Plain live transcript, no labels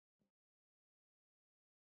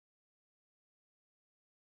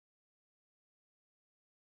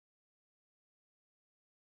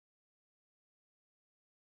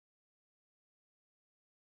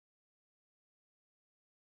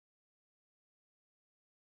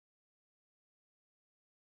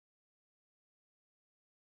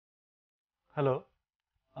Hello,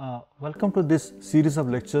 welcome to this series of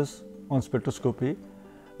lectures on spectroscopy.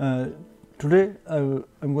 Today I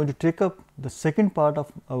am going to take up the second part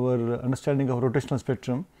of our understanding of rotational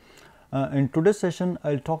spectrum. In today's session, I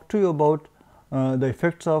will talk to you about the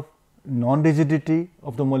effects of non-rigidity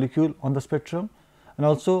of the molecule on the spectrum and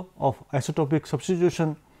also of isotopic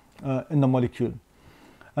substitution in the molecule.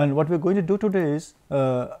 And what we are going to do today is,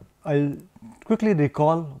 I will quickly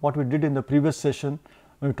recall what we did in the previous session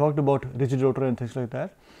when we talked about rigid rotor and things like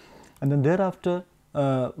that, and then thereafter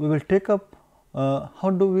we will take up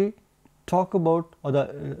how do we talk about or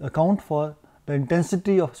the account for the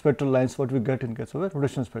intensity of spectral lines what we get in case of a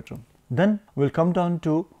rotational spectrum. Then we will come down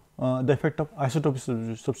to the effect of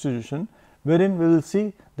isotopic substitution, wherein we will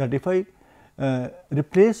see that if I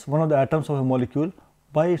replace one of the atoms of a molecule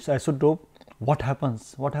by its isotope, what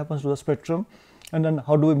happens to the spectrum, and then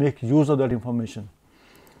how do we make use of that information.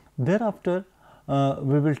 Thereafter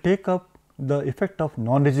we will take up the effect of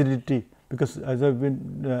non-rigidity, because as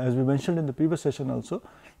we mentioned in the previous session also,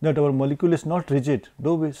 that our molecule is not rigid,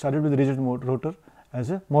 though we started with rigid rotor as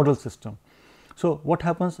a model system. So, what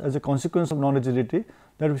happens as a consequence of non-rigidity,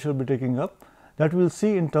 that we shall be taking up, that we will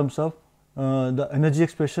see in terms of the energy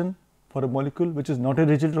expression for a molecule which is not a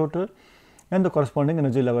rigid rotor and the corresponding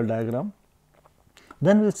energy level diagram.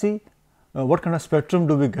 Then we will see what kind of spectrum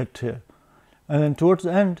do we get here, and then towards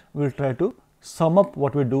the end we will try to sum up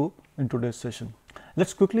what we do in today's session. Let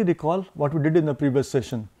us quickly recall what we did in the previous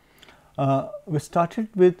session. We started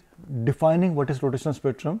with defining what is rotational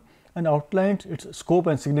spectrum and outlined its scope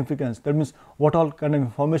and significance. That means, what all kind of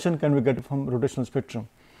information can we get from rotational spectrum.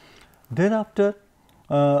 Thereafter,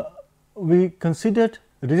 we considered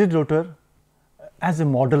rigid rotor as a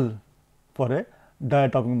model for a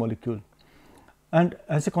diatomic molecule, and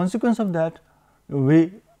as a consequence of that,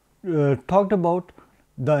 we talked about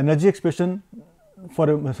the energy expression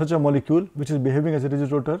for such a molecule which is behaving as a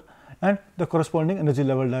rigid rotor and the corresponding energy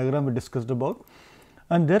level diagram we discussed about.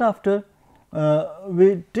 And thereafter,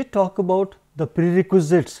 we did talk about the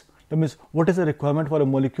prerequisites, that means what is the requirement for a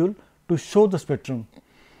molecule to show the spectrum,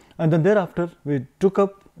 and then thereafter we took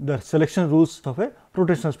up the selection rules of a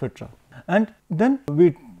rotational spectra, and then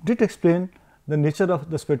we did explain the nature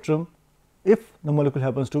of the spectrum if the molecule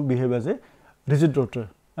happens to behave as a rigid rotor.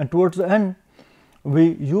 And towards the end,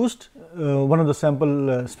 we used one of the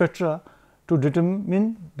sample spectra to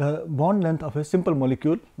determine the bond length of a simple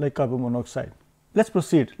molecule like carbon monoxide. Let us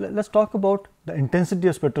proceed. Let us talk about the intensity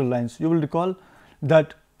of spectral lines. You will recall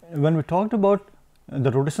that when we talked about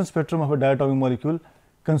the rotational spectrum of a diatomic molecule,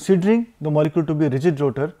 considering the molecule to be a rigid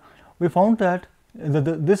rotor, we found that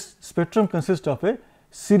this spectrum consists of a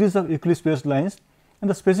series of equally spaced lines,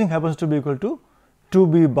 and the spacing happens to be equal to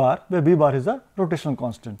 2b bar, where b bar is the rotational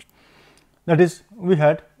constant. That is, we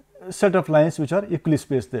had a set of lines which are equally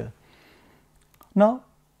spaced there. Now,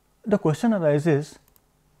 the question arises,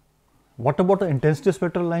 what about the intensity of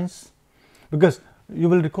spectral lines? Because you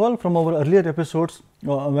will recall from our earlier episodes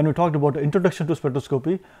when we talked about the introduction to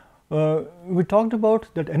spectroscopy, we talked about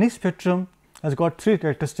that any spectrum has got three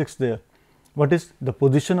characteristics there. What is the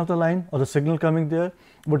position of the line or the signal coming there,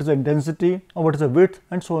 what is the intensity, or what is the width,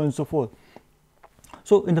 and so on and so forth.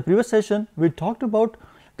 So, in the previous session we talked about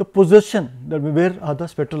the position, that where are the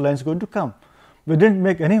spectral lines going to come. We did not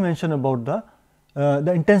make any mention about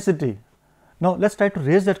the intensity. Now, let us try to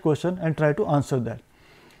raise that question and try to answer that.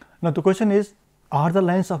 Now, the question is, are the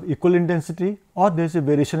lines of equal intensity, or there is a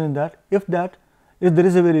variation in that? If there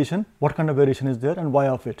is a variation, what kind of variation is there and why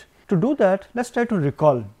of it? To do that, let us try to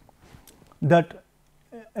recall that,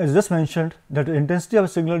 as just mentioned, that the intensity of a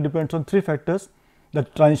signal depends on three factors: the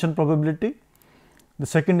transition probability, the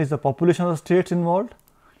second is the population of the states involved,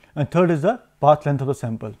 and third is the path length of the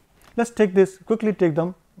sample. Let us take this quickly, take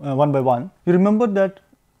them one by one. You remember that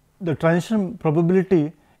the transition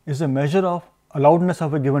probability is a measure of allowedness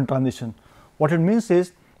of a given transition. What it means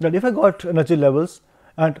is that if I got energy levels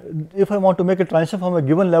and if I want to make a transition from a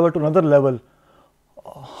given level to another level,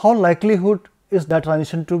 how likelihood is that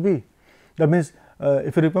transition to be? That means,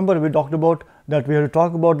 if you remember, we talked about that we have to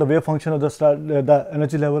talk about the wave function of the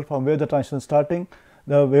energy level from where the transition is starting,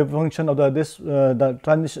 the wave function of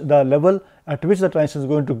the level at which the transition is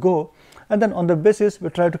going to go, and then on the basis we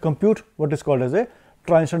try to compute what is called as a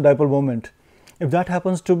transition dipole moment. If that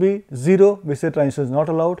happens to be 0, we say transition is not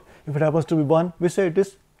allowed. If it happens to be 1, we say it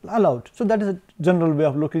is allowed. So, that is a general way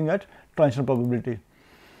of looking at transition probability.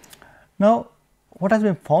 Now, what has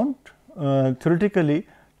been found theoretically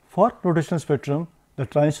for rotational spectrum, the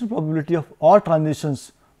transition probability of all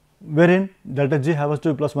transitions wherein delta J happens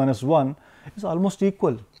to be plus minus 1 is almost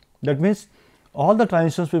equal. That means, all the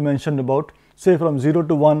transitions we mentioned about, say from 0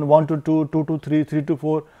 to 1, 1 to 2, 2 to 3, 3 to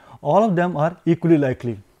 4, all of them are equally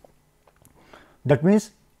likely. That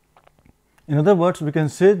means, in other words, we can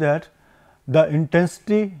say that the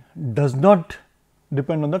intensity does not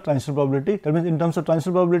depend on the transition probability. That means, in terms of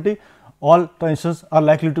transition probability, all transitions are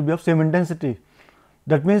likely to be of same intensity.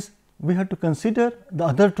 That means, we have to consider the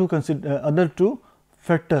other two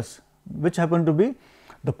factors, which happen to be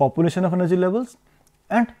the population of energy levels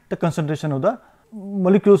and the concentration of the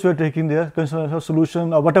molecules we are taking there, concentration of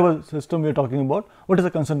solution or whatever system we are talking about, what is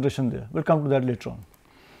the concentration there. We will come to that later on.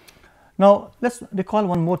 Now, let us recall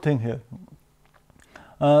one more thing here.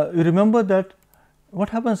 You remember that what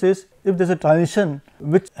happens is, if there is a transition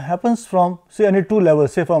which happens from say any two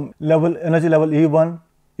levels, say from energy level E1,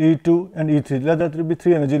 E2 and E3, let there be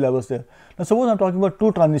three energy levels there. Now, suppose I am talking about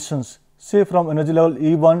two transitions, say from energy level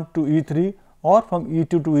E1 to E3 or from E2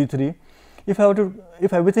 to E3.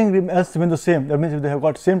 If everything else remains the same, that means if they have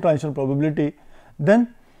got same transition probability,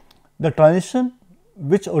 then the transition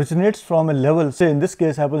which originates from a level, say in this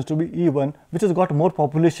case happens to be E1, which has got more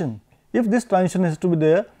population. If this transition is to be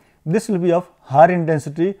there, this will be of higher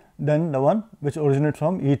intensity than the one which originates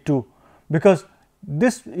from E2, because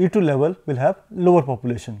this E2 level will have lower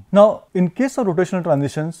population. Now, in case of rotational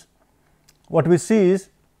transitions, what we see is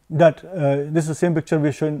that this is the same picture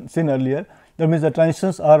we seen earlier. That means the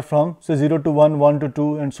transitions are from say 0 to 1, 1 to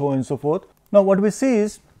 2 and so on and so forth. Now, what we see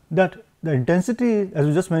is that the intensity, as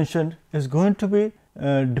we just mentioned, is going to be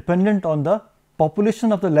dependent on the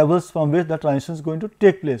population of the levels from which the transition is going to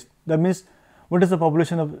take place. That means, what is the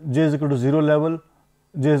population of j is equal to 0 level,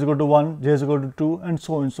 j is equal to 1, j is equal to 2 and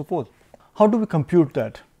so on and so forth. How do we compute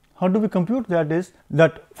that? How do we compute that is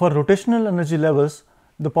that for rotational energy levels,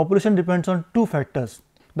 the population depends on two factors.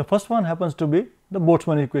 The first one happens to be the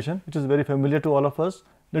Boltzmann equation, which is very familiar to all of us.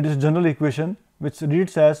 That is general equation which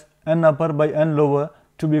reads as n upper by n lower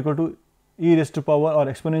to be equal to e raised to power or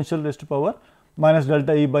exponential raised to power minus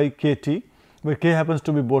delta E by kt, where k happens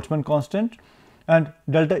to be Boltzmann constant and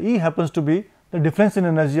delta E happens to be the difference in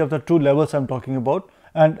energy of the two levels I am talking about,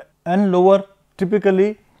 and n lower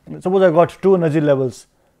typically, suppose I got two energy levels.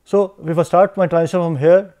 So, if I start my transition from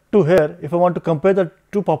here to here, if I want to compare the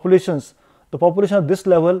two populations, the population of this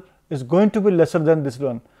level is going to be lesser than this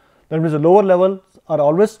one. That means, the lower levels are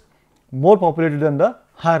always more populated than the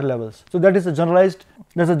higher levels. So, that is a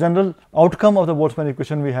general outcome of the Boltzmann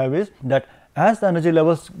equation we have is that as the energy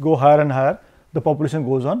levels go higher and higher, the population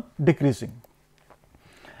goes on decreasing.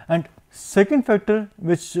 And second factor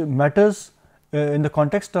which matters in the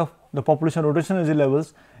context of the population rotation energy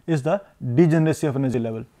levels is the degeneracy of energy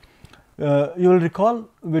level. You will recall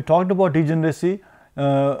we talked about degeneracy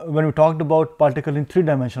when we talked about particle in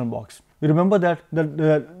three-dimensional box. You remember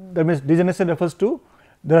that means degeneracy refers to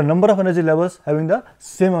there are number of energy levels having the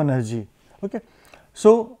same energy. Okay.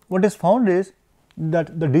 So, what is found is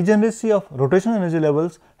that the degeneracy of rotational energy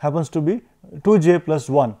levels happens to be 2j plus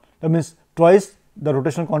 1, that means twice the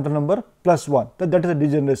rotational quantum number plus 1, that is a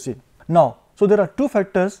degeneracy. Now, so there are two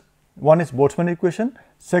factors, one is Boltzmann equation,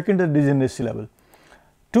 second is degeneracy level.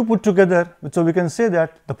 Two put together, so we can say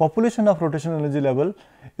that the population of rotational energy level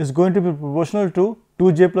is going to be proportional to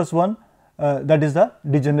 2j plus 1, that is the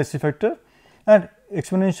degeneracy factor, and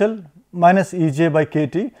exponential minus Ej by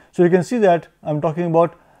kt. So, you can see that I am talking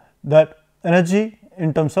about that energy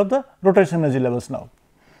in terms of the rotational energy levels now.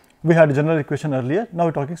 We had a general equation earlier, now we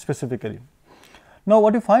are talking specifically. Now,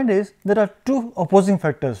 what you find is there are two opposing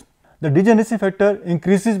factors. The degeneracy factor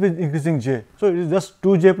increases with increasing j. So, it is just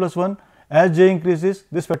 2j plus 1, as j increases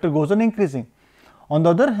this factor goes on increasing. On the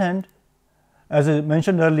other hand, as I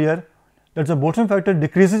mentioned earlier, that the Boltzmann factor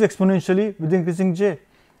decreases exponentially with increasing j.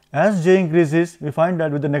 As j increases, we find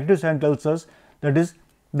that with the negative sign tells us that is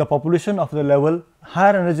the population of the level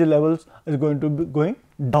higher energy levels is going to be going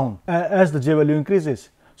down as the j value increases.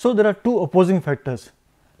 So, there are two opposing factors.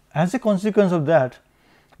 As a consequence of that,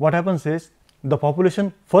 what happens is the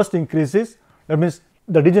population first increases, that means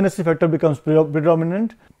the degeneracy factor becomes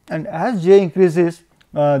predominant, and as j increases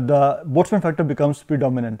the Boltzmann factor becomes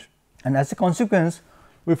predominant, and as a consequence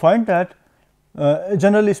we find that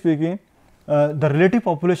generally speaking the relative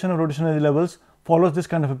population of rotational energy levels follows this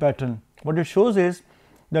kind of a pattern. What it shows is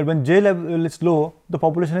that when j level is low, the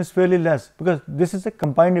population is fairly less, because this is a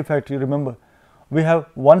combined effect. You remember, we have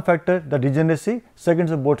one factor, the degeneracy, second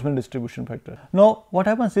is the Boltzmann distribution factor. Now, what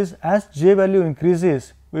happens is as j value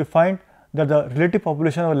increases, we find that the relative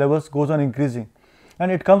population of levels goes on increasing,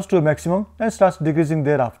 and it comes to a maximum and starts decreasing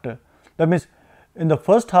thereafter. That means, in the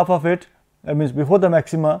first half of it, that means before the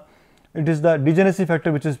maxima, it is the degeneracy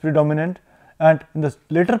factor which is predominant, and in the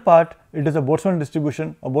later part it is a Boltzmann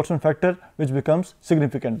distribution or Boltzmann factor which becomes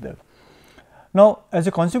significant there. Now, as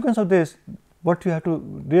a consequence of this, what you have to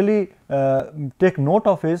really take note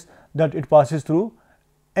of is that it passes through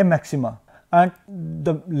a maxima, and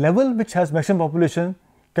the level which has maximum population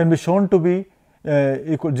can be shown to be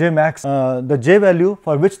equal J max. The J value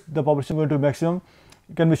for which the population is going to be maximum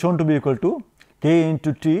can be shown to be equal to K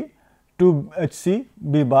into T to HC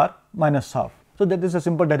B bar minus half. So, that is a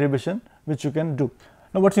simple derivation which you can do.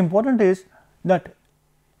 Now, what is important is that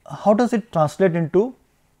how does it translate into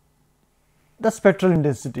the spectral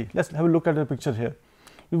intensity? Let us have a look at the picture here.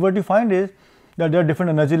 What you find is that there are different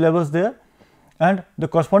energy levels there, and the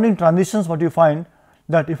corresponding transitions, what you find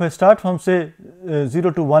that if I start from say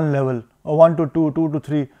 0 to 1 level or 1 to 2, 2 to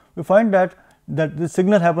 3, we find that the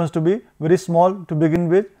signal happens to be very small to begin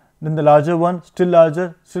with, then the larger one still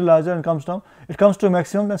larger and comes down, it comes to a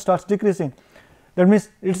maximum and starts decreasing. That means,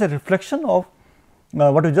 it is a reflection of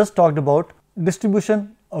what we just talked about,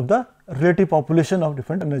 distribution of the relative population of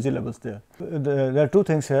different energy levels there. There are two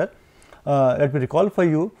things here, let me recall for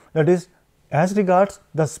you, that is, as regards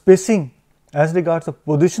the spacing, as regards the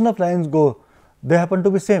position of lines go, they happen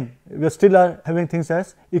to be same, we still are having things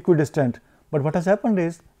as equidistant, but what has happened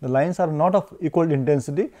is the lines are not of equal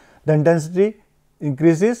intensity, the intensity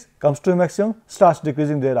increases, comes to a maximum, starts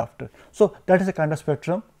decreasing thereafter. So, that is a kind of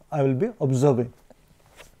spectrum I will be observing.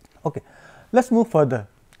 Okay. Let us move further.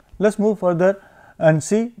 Let us move further and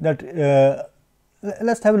see that let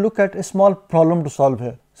us have a look at a small problem to solve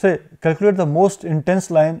here. Say, calculate the most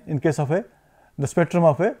intense line in case of the spectrum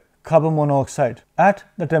of a carbon monoxide at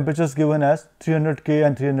the temperatures given as 300 K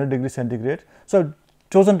and 300 degrees centigrade. So,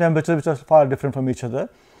 chosen temperatures which are far different from each other,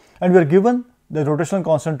 and we are given the rotational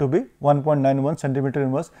constant to be 1.91 centimeter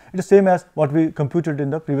inverse. It is same as what we computed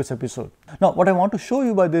in the previous episode. Now, what I want to show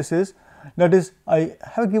you by this is, that is, I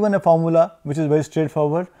have given a formula which is very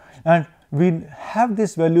straightforward, and we have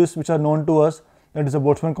these values which are known to us, that is the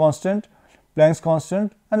Boltzmann constant, Planck's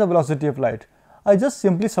constant and the velocity of light. I just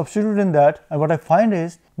simply substitute in that, and what I find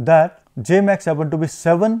is that J max happen to be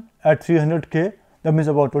 7 at 300 K, that means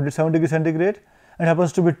about 27 degrees centigrade, and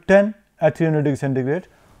happens to be 10 at 300 degrees centigrade.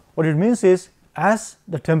 What it means is, as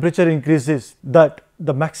the temperature increases, that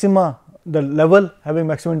the maxima, the level having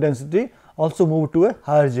maximum intensity also move to a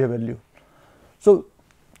higher J value. So,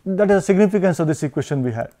 that is the significance of this equation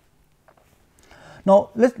we had. Now,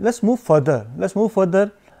 let us move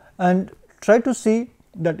further, and try to see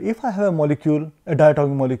that if I have a molecule, a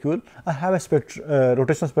diatomic molecule, I have a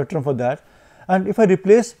rotational spectrum for that, and if I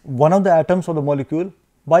replace one of the atoms of the molecule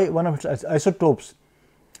by one of its isotopes,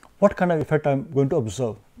 what kind of effect I am going to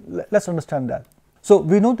observe? Let us understand that. So,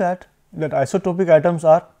 we know that isotopic atoms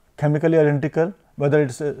are chemically identical, whether it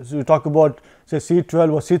is we talk about say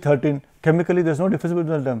C12 or C13, chemically there is no difference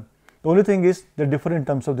between them. The only thing is they differ in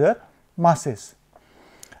terms of their masses.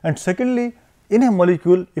 And secondly, in a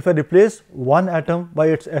molecule, if I replace one atom by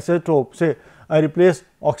its isotope, say I replace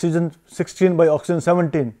oxygen 16 by oxygen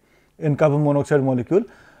 17 in carbon monoxide molecule,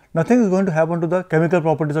 nothing is going to happen to the chemical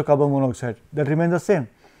properties of carbon monoxide, that remains the same.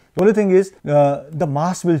 The only thing is the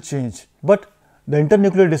mass will change, but the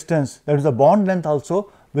internuclear distance, that is the bond length,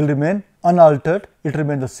 also will remain unaltered, it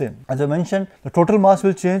remains the same. As I mentioned, the total mass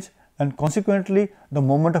will change, and consequently the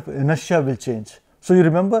moment of inertia will change. So, you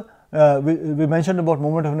remember we mentioned about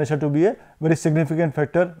moment of inertia to be a very significant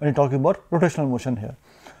factor when you talking about rotational motion here.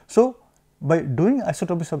 So, by doing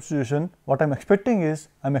isotopic substitution, what I am expecting is,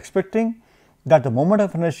 I am expecting that the moment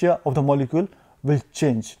of inertia of the molecule will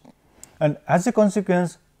change, and as a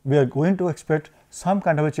consequence we are going to expect some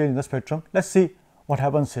kind of a change in the spectrum. Let us see what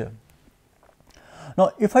happens here.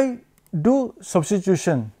 Now, if I do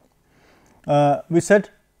substitution, we said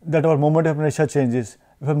that our moment of inertia changes.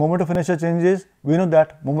 If a moment of inertia changes, we know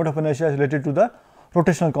that moment of inertia is related to the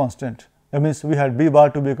rotational constant. That means, we had B bar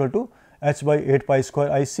to be equal to h by 8 pi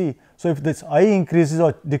square I c. So, if this I increases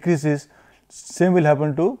or decreases, same will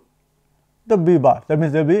happen to the B bar. That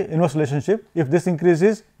means, there will be inverse relationship. If this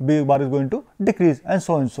increases, B bar is going to decrease, and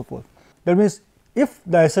so on and so forth. That means, if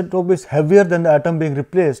the isotope is heavier than the atom being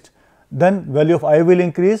replaced, then value of I will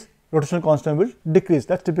increase, rotational constant will decrease.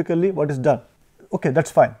 That is typically what is done. Okay, that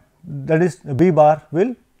is fine. That is, B bar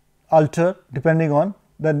will alter depending on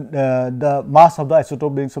the mass of the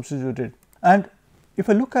isotope being substituted. And if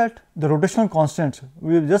I look at the rotational constants,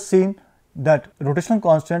 we have just seen that rotational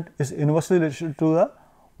constant is inversely related to the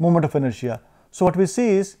moment of inertia. So, what we see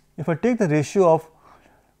is, if I take the ratio of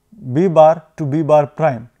B bar to B bar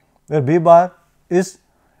prime, where B bar is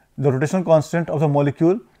the rotational constant of the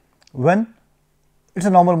molecule when it is a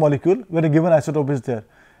normal molecule where a given isotope is there.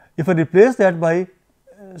 If I replace that by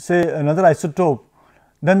say another isotope,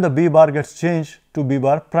 then the B bar gets changed to B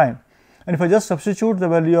bar prime. And if I just substitute the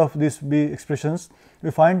value of these B expressions,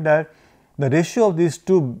 we find that the ratio of these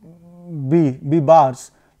two B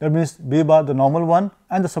bars, that means B bar, the normal one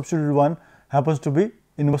and the substituted one, happens to be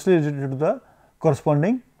inversely related to the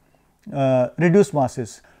corresponding reduced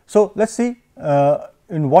masses. So, let us see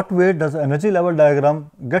in what way does the energy level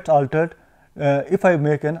diagram get altered if I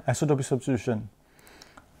make an isotopic substitution.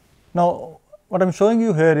 Now, what I am showing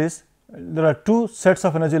you here is there are two sets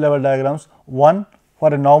of energy level diagrams, one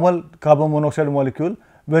for a normal carbon monoxide molecule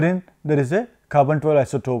wherein there is a carbon 12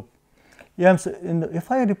 isotope.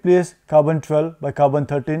 If I replace carbon 12 by carbon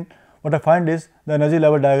 13, what I find is the energy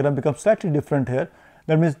level diagram becomes slightly different here.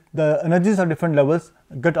 That means the energies at different levels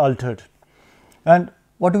get altered. And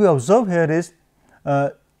what we observe here is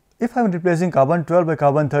if I am replacing carbon 12 by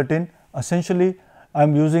carbon 13, essentially I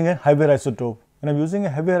am using a heavier isotope. When I am using a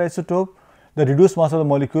heavier isotope, the reduced mass of the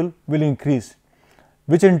molecule will increase,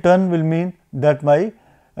 which in turn will mean that my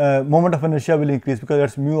moment of inertia will increase, because that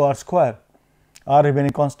is mu r square, r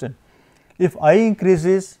remaining constant. If I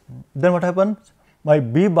increases, then what happens? My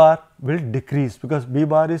B bar will decrease, because B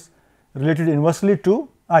bar is related inversely to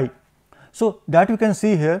I. So, that you can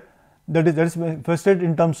see here, that is manifested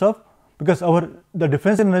in terms of, because the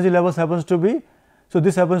difference in energy levels happens to be, so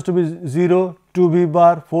this happens to be 0, 2 B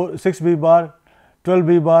bar, 6 B bar, 12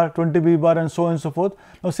 B bar, 20 B bar, and so on and so forth.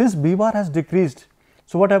 Now, since B bar has decreased,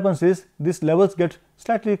 so what happens is these levels get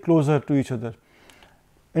slightly closer to each other.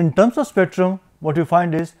 In terms of spectrum, what you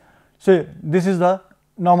find is, say this is the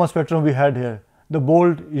normal spectrum we had here, the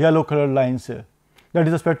bold yellow colored lines here, that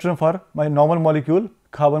is the spectrum for my normal molecule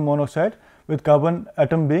carbon monoxide with carbon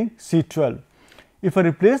atom being C12. If I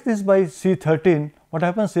replace this by C13, what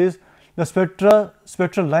happens is the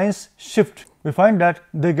spectral lines shift. We find that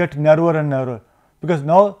they get narrower and narrower, because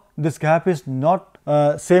now this gap is not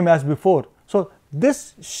same as before. So,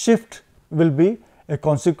 this shift will be a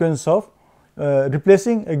consequence of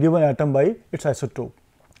replacing a given atom by its isotope,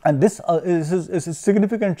 and this is a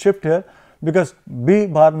significant shift here, because B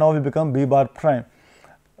bar now will become B bar prime.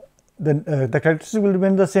 The characteristic will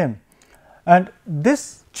remain the same, and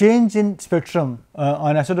this change in spectrum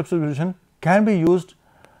on isotope substitution can be used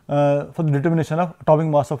for the determination of atomic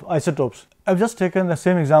mass of isotopes. I have just taken the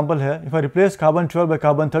same example here. If I replace carbon 12 by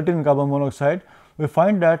carbon 13 in carbon monoxide, we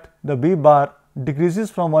find that the B bar decreases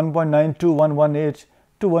from 1.9218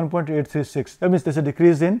 to 1.836. That means there is a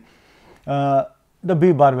decrease in the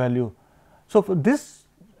B bar value. So, for this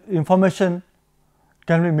information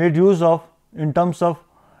can be made use of in terms of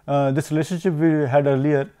this relationship we had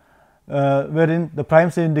earlier, wherein the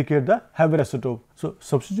primes indicate the heavier isotope. So,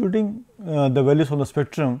 substituting the values from the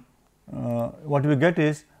spectrum, what we get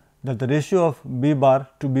is that the ratio of B bar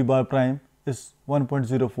to B bar prime is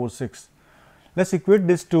 1.046. Let us equate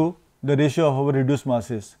this to the ratio of our reduced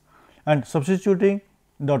masses, and substituting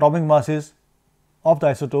the atomic masses of the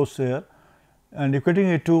isotopes here and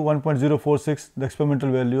equating it to 1.046, the experimental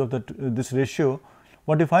value of this ratio,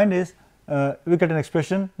 what we find is we get an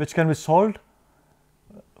expression which can be solved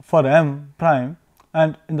for m prime,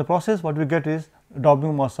 and in the process what we get is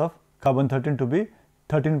atomic mass of carbon 13 to be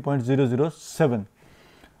 13.007.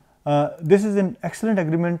 This is in excellent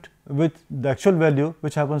agreement with the actual value,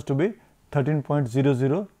 which happens to be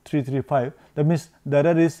 13.00335. That means the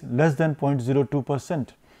error is less than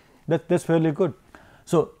 0.02%. That's fairly good.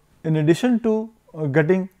 So, in addition to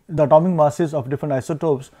getting the atomic masses of different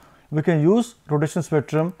isotopes, we can use rotational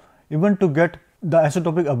spectrum even to get the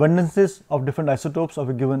isotopic abundances of different isotopes of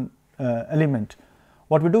a given element.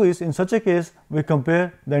 What we do is, in such a case, we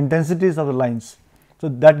compare the intensities of the lines. So,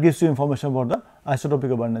 that gives you information about the isotopic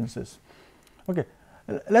abundances. Okay.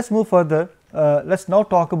 Let us move further. Let us now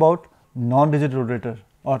talk about non-rigid rotator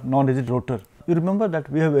or non-rigid rotor. You remember that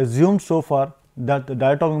we have assumed so far that the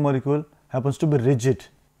diatomic molecule happens to be rigid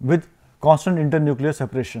with constant internuclear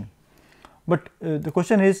separation. But the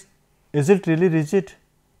question is it really rigid?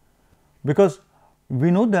 Because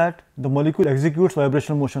we know that the molecule executes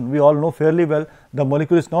vibrational motion. We all know fairly well the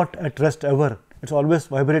molecule is not at rest ever, it is always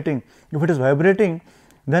vibrating. If it is vibrating,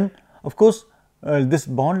 then of course this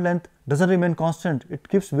bond length does not remain constant, it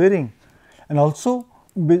keeps varying. And also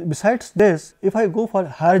besides this, if I go for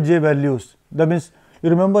higher J values, that means you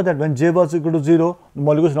remember that when J was equal to 0, the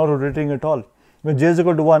molecule is not rotating at all. When J is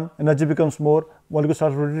equal to 1, energy becomes more, molecule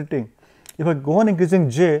starts rotating. If I go on increasing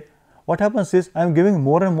J, what happens is I am giving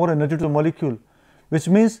more and more energy to the molecule, which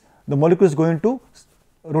means the molecule is going to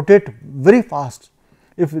rotate very fast.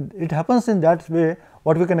 If it happens in that way,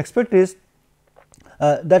 what we can expect is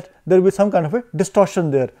that there will be some kind of a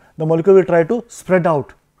distortion there. The molecule will try to spread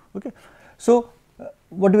out. Okay. So,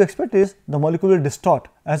 what we expect is the molecule will distort.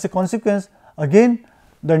 As a consequence, again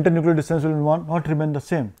the internuclear distance will not remain the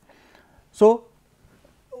same. So,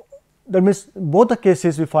 that means both the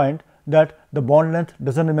cases we find that the bond length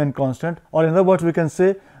does not remain constant, or in other words we can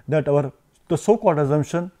say that the so-called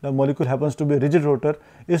assumption the molecule happens to be a rigid rotor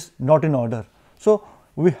is not in order. So,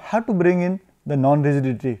 we have to bring in the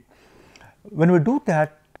non-rigidity. When we do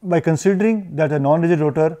that, by considering that a non-rigid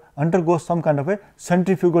rotor undergoes some kind of a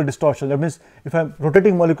centrifugal distortion, that means if I am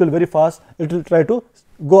rotating molecule very fast, it will try to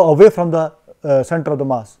go away from the center of the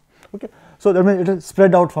mass. Okay. So, that means it will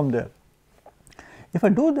spread out from there. If I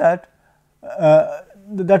do that,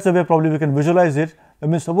 that is the way probably we can visualize it. That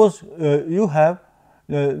means suppose you have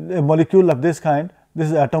a molecule of this kind, this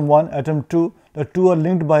is atom 1, atom 2, the two are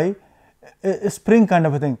linked by a spring kind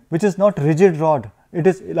of a thing, which is not rigid rod, it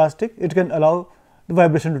is elastic, it can allow the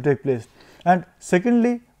vibration to take place. And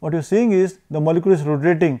secondly, what you are seeing is the molecule is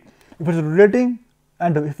rotating. If it is rotating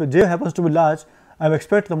and if J happens to be large, I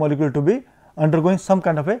expect the molecule to be undergoing some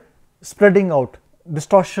kind of a spreading out,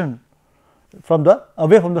 distortion from the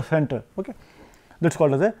away from the center. Okay. That is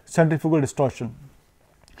called as a centrifugal distortion.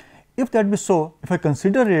 If that be so, if I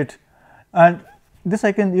consider it, and this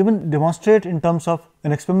I can even demonstrate in terms of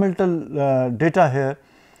an experimental data here.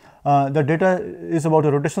 The data is about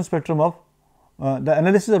a rotational spectrum of the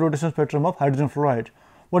analysis of rotational spectrum of hydrogen fluoride.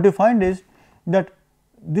 What you find is that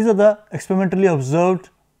these are the experimentally observed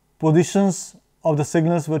positions of the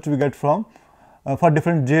signals which we get from for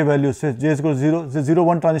different J values, say J is equal to 0, the 0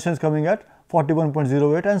 1 transition is coming at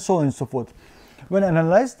 41.08 and so on and so forth. When I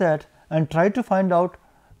analyze that and try to find out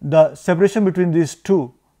the separation between these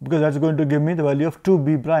two, because that is going to give me the value of 2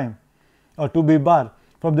 B prime or 2 B bar.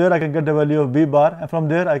 From there I can get the value of B bar, and from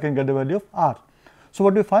there I can get the value of R. So,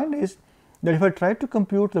 what we find is that if I try to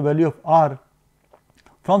compute the value of R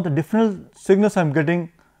from the different signals I am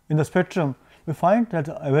getting in the spectrum, we find that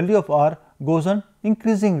the value of R goes on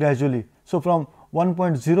increasing gradually. So, from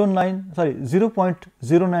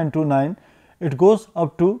 0.0929 it goes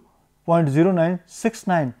up to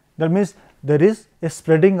 0.0969. That means there is a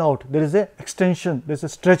spreading out, there is a extension, there is a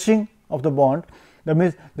stretching of the bond, that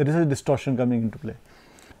means there is a distortion coming into play.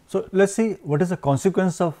 So, let us see what is the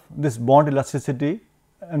consequence of this bond elasticity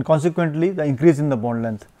and consequently the increase in the bond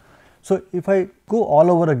length. So, if I go all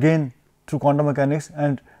over again through quantum mechanics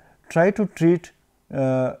and try to treat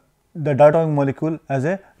the diatomic molecule as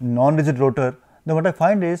a non-rigid rotor, then what I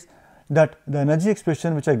find is that the energy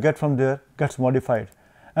expression which I get from there gets modified,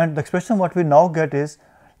 and the expression what we now get is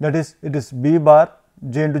that is it is B bar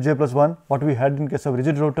J into J plus 1 what we had in case of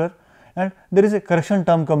rigid rotor, and there is a correction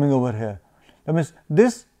term coming over here. That means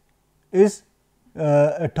this is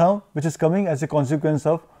a term which is coming as a consequence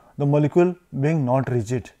of the molecule being not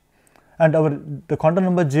rigid, and the quantum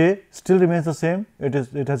number J still remains the same, it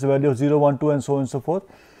has a value of 0, 1, 2 and so on and so forth,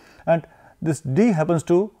 and this D happens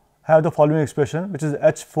to have the following expression, which is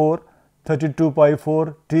H4 32 pi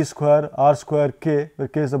 4 T square R square K, where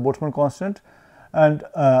K is the Boltzmann constant and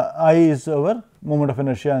I is our moment of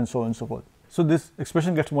inertia and so on and so forth. So, this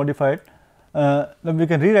expression gets modified. Then we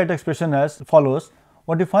can rewrite the expression as follows.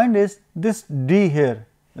 What you find is this D here,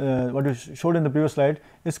 what you showed in the previous slide,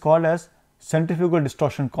 is called as centrifugal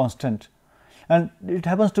distortion constant, and it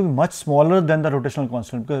happens to be much smaller than the rotational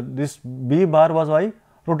constant, because this B bar was why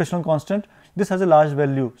rotational constant, this has a large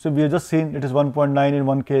value. So, we have just seen it is 1.9 in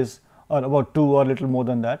one case or about 2 or little more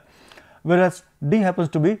than that, whereas D happens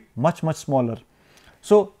to be much smaller.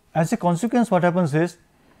 So, as a consequence what happens is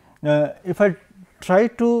if I try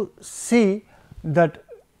to see that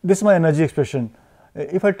this is my energy expression,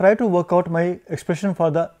 if I try to work out my expression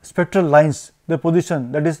for the spectral lines, the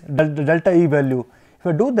position, that is delta E value, if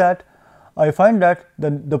I do that, I find that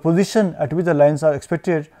the position at which the lines are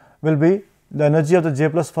expected will be the energy of the J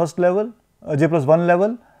plus first level, J plus 1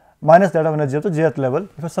 level minus that of energy of the Jth level.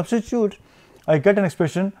 If I substitute, I get an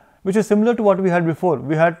expression which is similar to what we had before.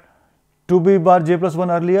 We had 2B bar J plus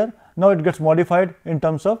 1 earlier, now it gets modified in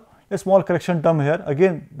terms of a small correction term here,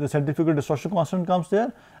 again the centrifugal distortion constant comes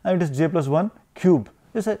there and it is J plus 1 cube.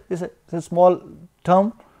 It is a small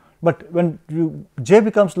term, but when J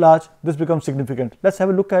becomes large, this becomes significant. Let us have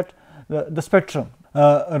a look at the spectrum,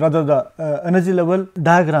 rather the energy level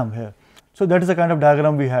diagram here. So, that is the kind of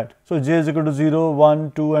diagram we had. So, J is equal to 0,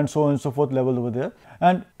 1, 2 and so on and so forth level over there,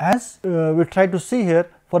 and as we try to see here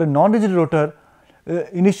for a non-rigid rotor,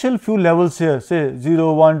 initial few levels here, say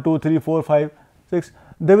 0, 1, 2, 3, 4, 5, 6,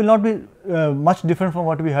 they will not be much different from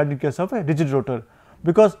what we had in case of a rigid rotor,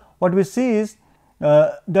 because what we see is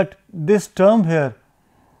that this term here,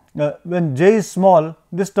 when J is small,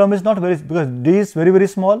 this term is not very, because D is very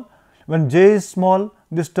small, when J is small,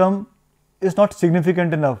 this term is not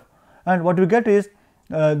significant enough, and what we get is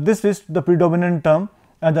this is the predominant term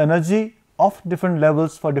and the energy of different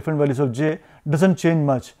levels for different values of J does not change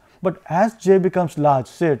much. But as J becomes large,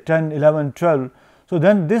 say 10, 11, 12, So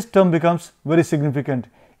then this term becomes very significant.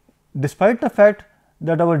 Despite the fact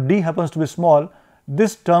that our d happens to be small,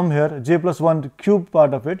 this term here, j plus 1 cube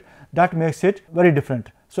part of it, that makes it very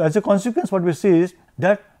different. So as a consequence, what we see is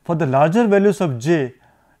that for the larger values of j,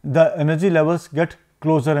 the energy levels get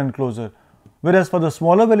closer and closer, whereas for the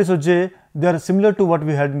smaller values of j, they are similar to what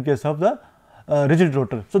we had in case of the rigid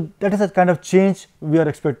rotor. So that is a kind of change we are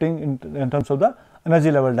expecting in terms of the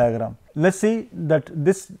energy level diagram. Let's see that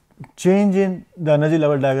this change in the energy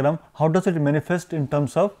level diagram, how does it manifest in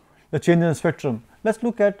terms of the change in the spectrum. Let's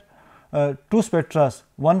look at two spectra,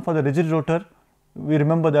 one for the rigid rotor. We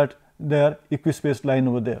remember that they are equispaced line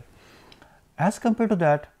over there. As compared to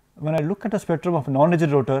that, when I look at a spectrum of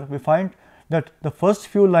non-rigid rotor, we find that the first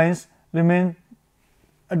few lines remain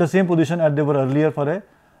at the same position as they were earlier for a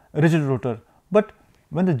rigid rotor. But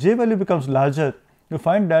when the j value becomes larger, you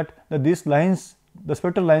find that these lines, the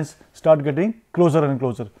spectral lines, start getting closer and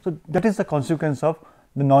closer. So that is the consequence of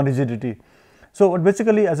the non-rigidity. So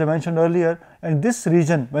basically, as I mentioned earlier, in this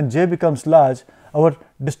region, when j becomes large, our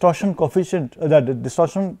distortion coefficient, that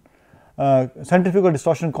distortion centrifugal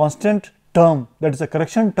distortion constant term, that is a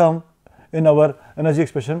correction term in our energy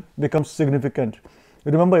expression, becomes significant.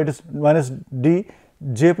 You remember, it is minus d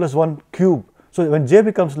j plus 1 cube. So when j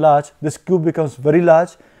becomes large, this cube becomes very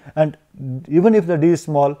large, and even if the d is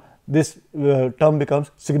small, this term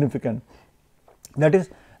becomes significant. That is,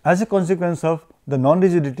 as a consequence of the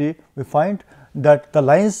non-rigidity, we find that the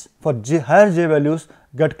lines for higher j values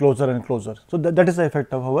get closer and closer. So that is the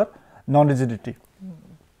effect of our non-rigidity.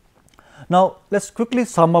 Now let's quickly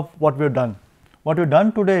sum up what we have done. What we have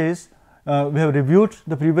done today is we have reviewed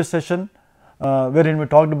the previous session wherein we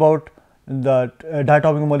talked about the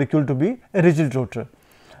diatomic molecule to be a rigid rotor.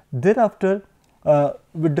 Thereafter,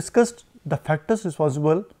 we discussed the factors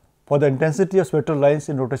responsible for the intensity of spectral lines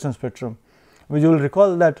in rotational spectrum. You will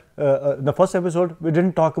recall that the first episode we did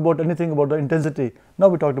not talk about anything about the intensity. Now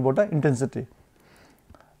we talked about the intensity.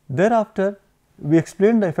 Thereafter, we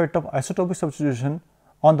explained the effect of isotopic substitution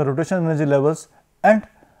on the rotational energy levels and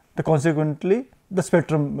consequently the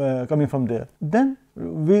spectrum coming from there. Then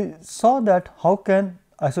we saw that how can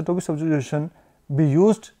isotopic substitution be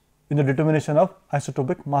used in the determination of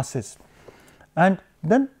isotopic masses, and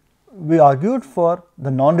then we argued for the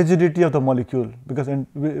non-rigidity of the molecule, because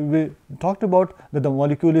we talked about that the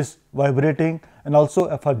molecule is vibrating, and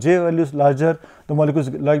also for j values larger, the molecule is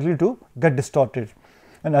likely to get distorted.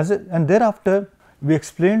 And thereafter, we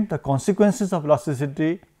explained the consequences of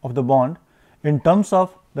elasticity of the bond in terms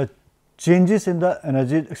of the changes in the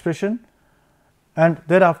energy expression, and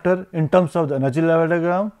thereafter in terms of the energy level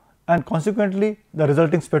diagram, and consequently the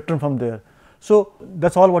resulting spectrum from there. So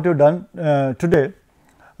that is all what we have done today.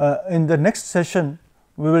 In the next session,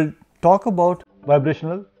 we will talk about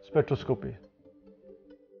vibrational spectroscopy.